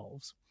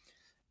themselves.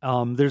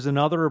 There's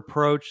another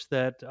approach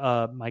that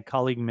my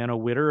colleague Menno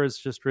Witter is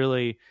just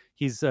really,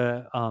 he's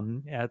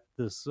at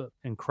this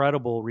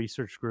incredible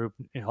research group.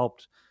 He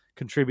helped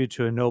contribute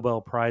to a Nobel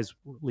Prize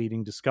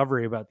leading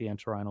discovery about the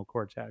entorhinal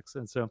cortex.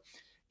 And so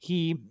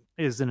he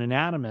is an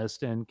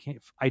anatomist and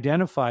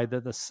identified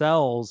that the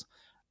cells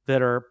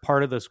that are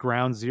part of this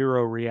ground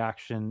zero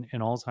reaction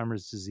in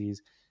Alzheimer's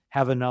disease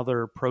have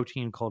another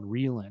protein called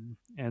relin.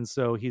 And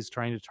so he's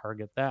trying to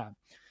target that.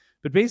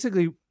 But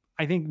basically,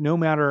 I think no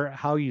matter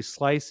how you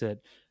slice it,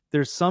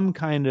 there's some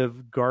kind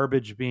of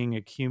garbage being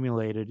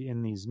accumulated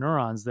in these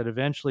neurons that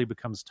eventually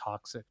becomes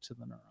toxic to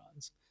the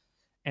neurons.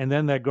 And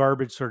then that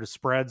garbage sort of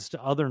spreads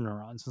to other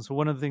neurons. And so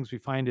one of the things we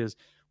find is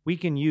we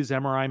can use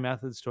MRI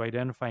methods to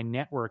identify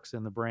networks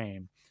in the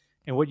brain.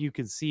 And what you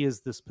can see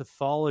is this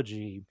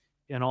pathology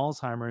in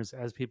Alzheimer's,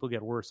 as people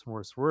get worse and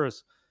worse and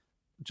worse,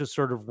 just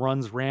sort of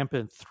runs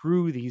rampant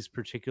through these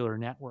particular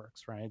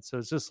networks, right? So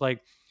it's just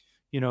like,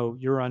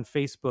 you're on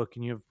Facebook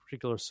and you have a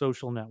particular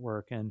social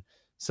network, and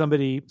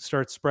somebody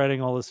starts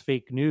spreading all this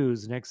fake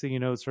news. Next thing you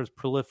know, it starts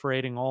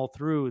proliferating all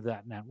through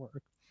that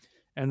network.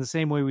 And the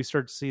same way we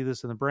start to see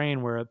this in the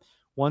brain, where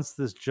once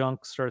this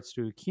junk starts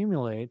to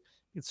accumulate,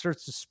 it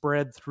starts to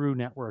spread through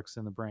networks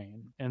in the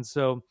brain. And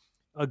so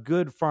a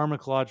good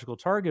pharmacological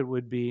target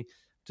would be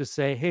to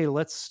say, hey,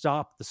 let's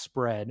stop the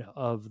spread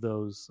of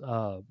those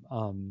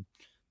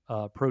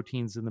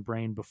proteins in the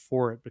brain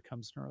before it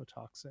becomes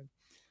neurotoxic.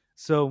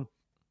 So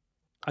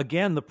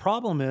again, the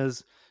problem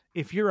is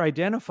if you're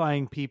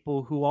identifying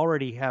people who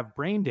already have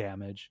brain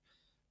damage,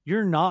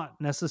 you're not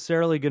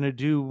necessarily going to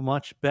do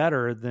much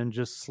better than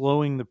just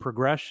slowing the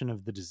progression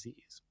of the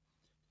disease.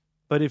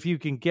 But if you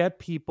can get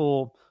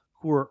people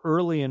who are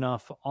early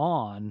enough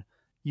on,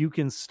 you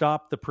can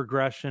stop the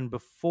progression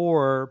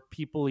before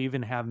people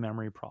even have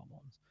memory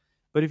problems.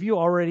 But if you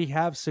already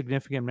have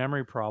significant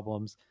memory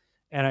problems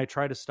and I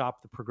try to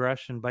stop the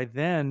progression, by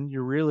then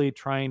you're really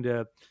trying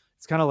to,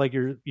 it's kind of like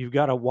you've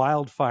got a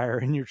wildfire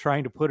and you're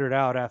trying to put it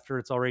out after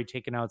it's already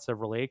taken out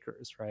several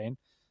acres, right?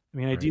 I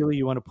mean, Right. ideally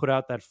you want to put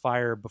out that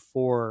fire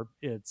before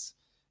it's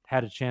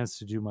had a chance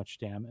to do much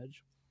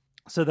damage.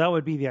 So that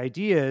would be the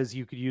idea, is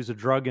you could use a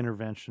drug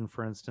intervention,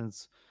 for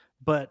instance,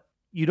 but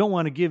you don't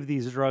want to give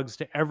these drugs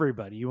to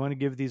everybody. You want to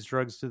give these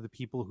drugs to the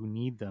people who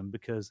need them,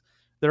 because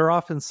there are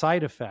often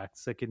side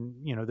effects that can,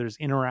 there's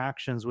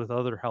interactions with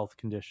other health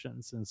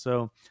conditions. And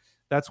so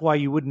that's why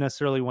you wouldn't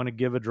necessarily want to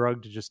give a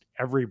drug to just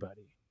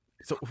everybody.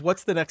 So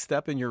what's the next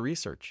step in your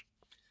research?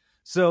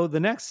 So the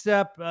next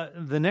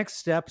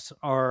steps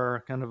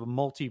are kind of a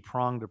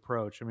multi-pronged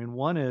approach. I mean,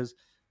 one is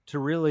to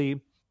really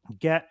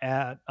get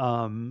at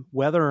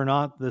whether or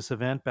not this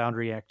event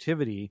boundary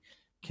activity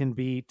can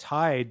be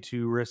tied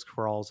to risk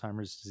for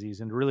Alzheimer's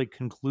disease, and to really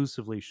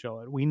conclusively show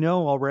it. We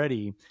know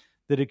already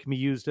that it can be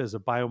used as a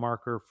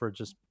biomarker for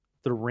just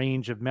the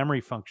range of memory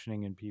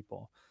functioning in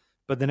people.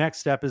 But the next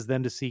step is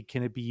then to see,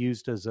 can it be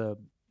used as a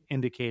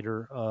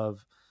indicator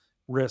of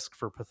risk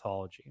for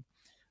pathology?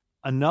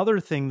 Another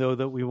thing, though,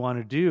 that we want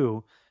to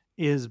do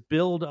is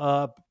build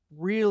up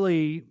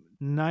really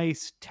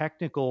nice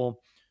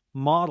technical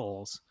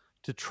models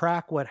to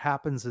track what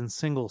happens in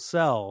single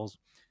cells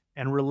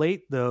and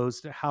relate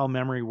those to how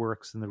memory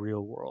works in the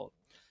real world.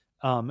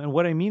 And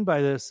what I mean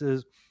by this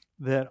is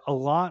that a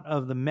lot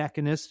of the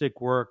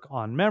mechanistic work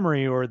on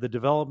memory, or the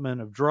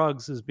development of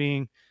drugs, is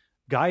being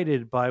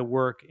guided by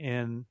work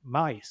in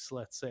mice,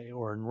 let's say,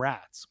 or in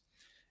rats.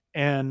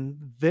 And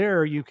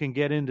there you can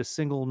get into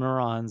single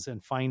neurons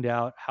and find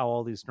out how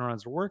all these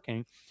neurons are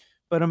working.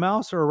 But a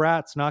mouse or a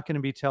rat's not going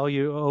to be tell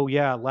you, oh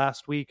yeah,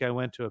 last week I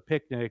went to a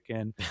picnic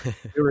and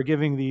they were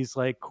giving these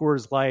like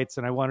Coors Lights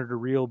and I wanted a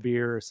real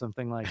beer or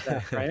something like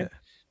that, right?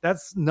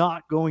 That's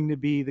not going to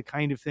be the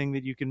kind of thing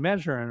that you can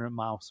measure in a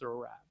mouse or a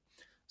rat.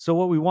 So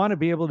what we want to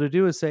be able to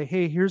do is say,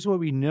 hey, here's what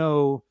we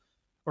know,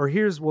 or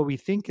here's what we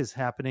think is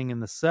happening in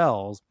the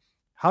cells.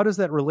 How does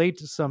that relate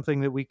to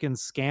something that we can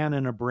scan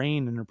in a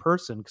brain in a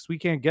person? Because we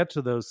can't get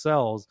to those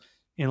cells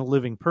in a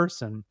living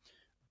person,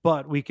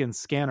 but we can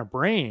scan a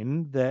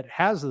brain that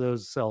has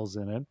those cells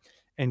in it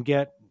and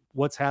get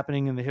what's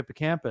happening in the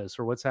hippocampus,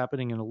 or what's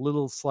happening in a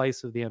little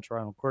slice of the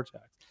entorhinal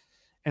cortex.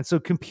 And so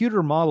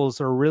computer models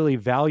are a really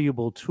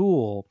valuable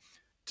tool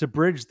to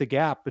bridge the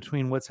gap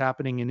between what's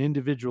happening in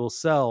individual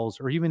cells,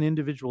 or even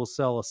individual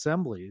cell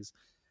assemblies,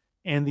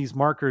 and these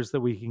markers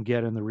that we can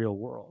get in the real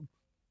world.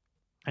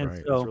 And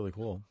right. so, That's really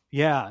cool.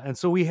 Yeah. And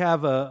so we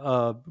have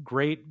a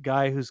great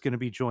guy who's going to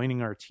be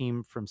joining our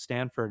team from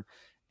Stanford.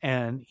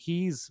 And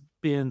he's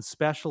been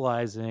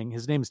specializing,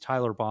 his name is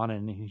Tyler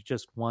Bonin, and he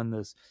just won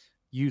this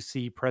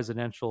UC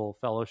presidential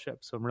fellowship.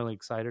 So I'm really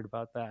excited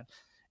about that.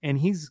 And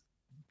he's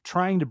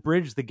trying to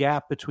bridge the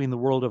gap between the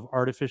world of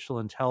artificial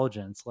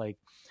intelligence, like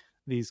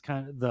these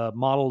kind of the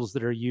models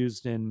that are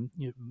used in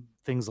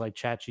things like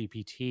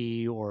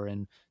ChatGPT or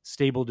in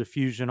Stable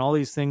Diffusion, all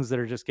these things that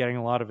are just getting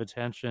a lot of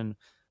attention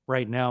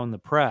right now in the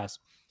press.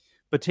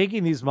 But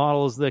taking these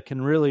models that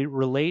can really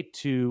relate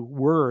to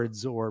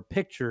words or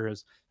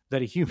pictures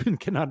that a human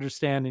can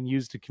understand and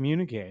use to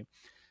communicate,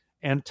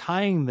 and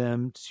tying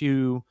them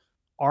to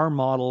our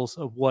models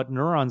of what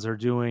neurons are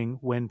doing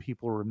when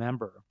people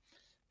remember.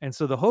 And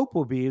so the hope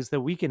will be is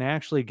that we can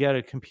actually get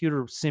a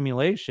computer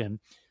simulation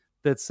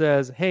that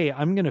says, hey,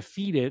 I'm going to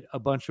feed it a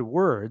bunch of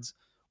words,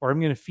 or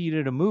I'm going to feed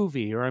it a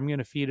movie, or I'm going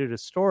to feed it a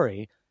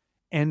story,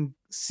 and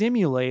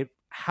simulate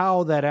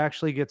how that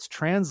actually gets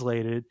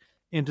translated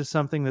into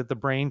something that the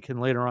brain can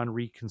later on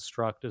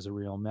reconstruct as a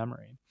real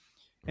memory.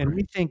 And Right.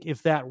 we think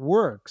if that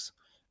works,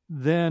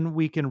 then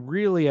we can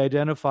really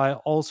identify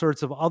all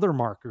sorts of other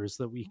markers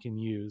that we can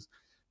use.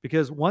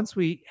 Because once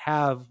we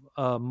have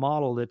a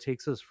model that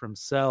takes us from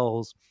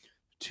cells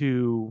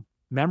to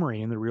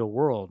memory in the real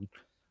world,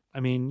 I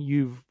mean,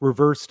 you've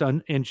reversed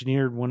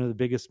engineered one of the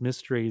biggest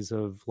mysteries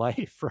of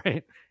life,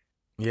 right?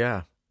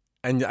 Yeah.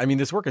 And I mean,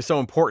 this work is so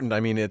important. I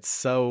mean, it's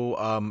so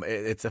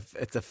it's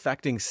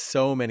affecting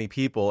so many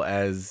people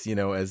as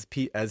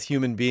as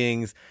human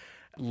beings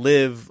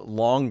live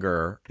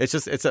longer. It's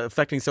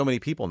affecting so many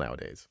people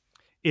nowadays.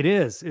 It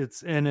is.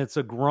 It's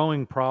a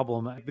growing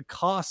problem. The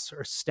costs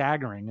are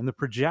staggering, and the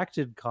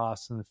projected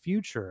costs in the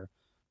future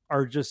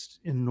are just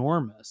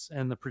enormous.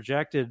 And the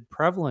projected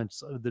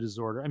prevalence of the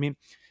disorder. I mean,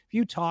 if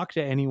you talk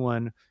to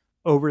anyone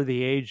over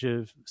the age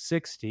of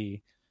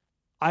 60,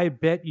 I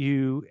bet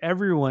you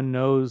everyone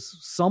knows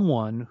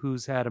someone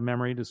who's had a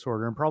memory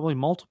disorder, and probably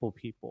multiple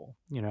people.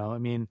 I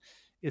mean,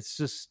 it's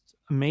just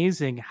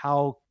amazing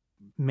how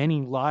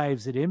many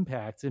lives it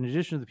impacts, in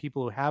addition to the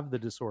people who have the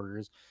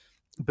disorders.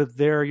 But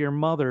they're your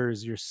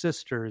mothers, your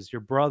sisters, your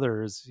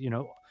brothers,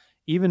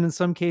 even in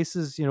some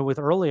cases, with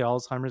early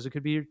Alzheimer's, it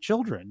could be your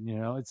children.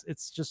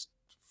 It's just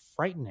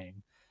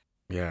frightening.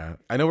 Yeah,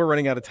 I know we're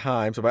running out of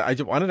time, but I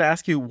just wanted to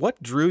ask you,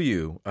 what drew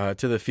you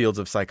to the fields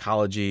of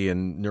psychology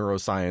and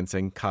neuroscience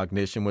and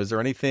cognition? Was there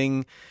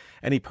anything,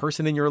 any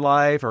person in your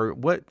life, or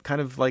what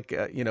kind of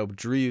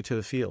drew you to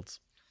the fields?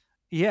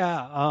 Yeah,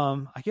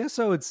 I guess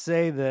I would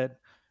say that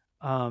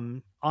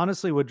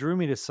honestly, what drew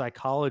me to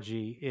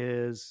psychology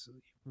is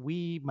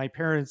my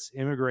parents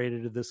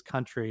immigrated to this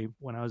country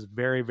when I was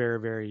very, very,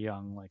 very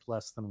young, like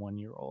less than 1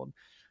 year old.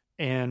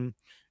 And,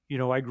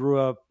 I grew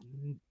up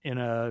in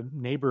a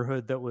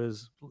neighborhood that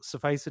was,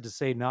 suffice it to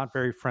say, not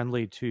very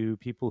friendly to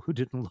people who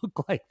didn't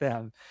look like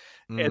them.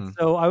 And Mm,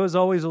 so I was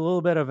always I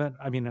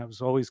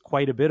was always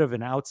quite a bit of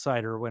an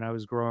outsider when I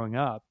was growing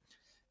up,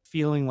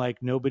 feeling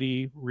like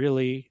nobody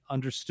really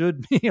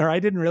understood me, or I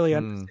didn't really mm,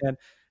 understand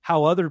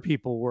how other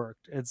people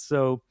worked. And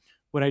so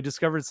when I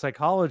discovered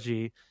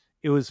psychology,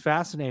 it was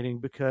fascinating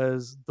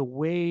because the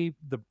way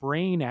the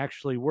brain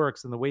actually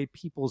works and the way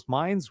people's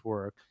minds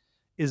work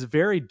is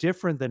very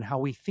different than how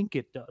we think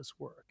it does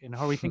work and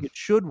how we think it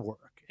should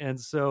work. And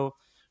so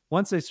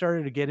once I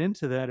started to get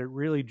into that, it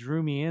really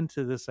drew me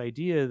into this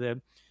idea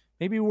that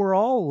maybe we're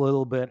all a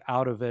little bit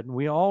out of it and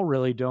we all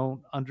really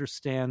don't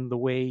understand the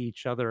way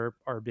each other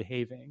are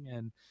behaving.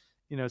 And,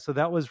 so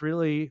that was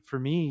really, for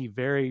me,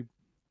 very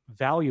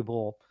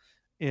valuable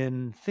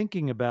in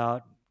thinking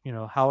about,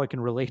 how I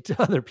can relate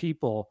to other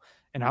people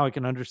and how I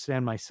can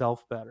understand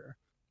myself better.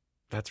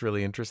 that's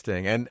really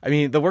interesting. And I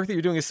mean, the work that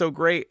you're doing is so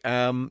great.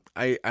 I'm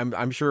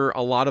sure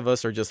a lot of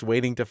us are just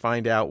waiting to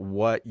find out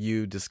what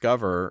you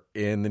discover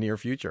in the near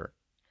future.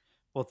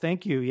 Well,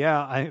 thank you.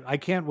 Yeah, I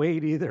can't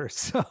wait either.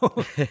 So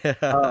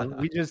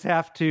we just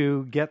have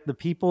to get the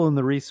people and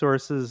the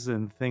resources,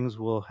 and things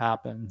will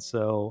happen.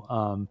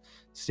 So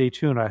stay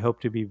tuned. I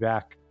hope to be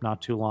back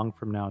not too long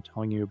from now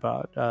telling you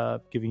about,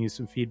 giving you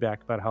some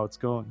feedback about how it's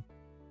going.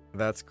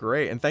 That's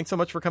great. And thanks so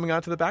much for coming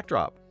on to The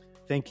Backdrop.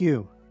 Thank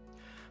you.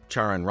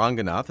 Charan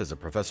Ranganath is a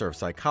professor of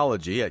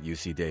psychology at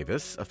UC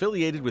Davis,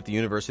 affiliated with the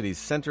university's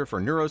Center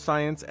for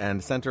Neuroscience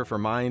and Center for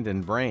Mind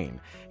and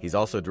Brain. He's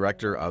also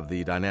director of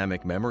the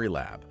Dynamic Memory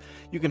Lab.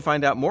 You can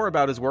find out more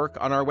about his work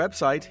on our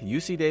website,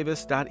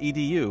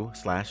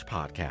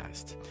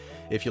 ucdavis.edu/podcast.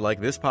 If you like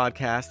this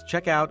podcast,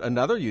 check out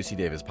another UC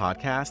Davis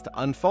podcast,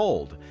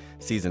 Unfold.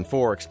 Season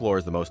 4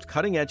 explores the most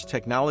cutting-edge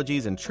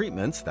technologies and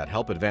treatments that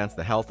help advance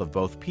the health of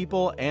both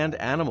people and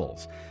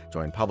animals.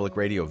 Join public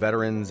radio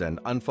veterans and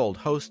Unfold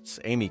hosts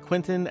Amy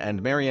Quinton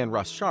and Marianne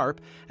Russ Sharp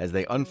as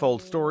they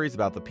unfold stories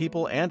about the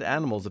people and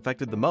animals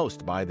affected the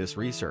most by this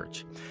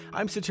research.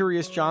 I'm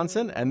Satirius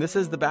Johnson, and this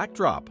is The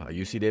Backdrop, a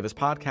UC Davis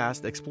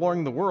podcast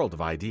exploring the world of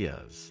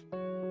ideas.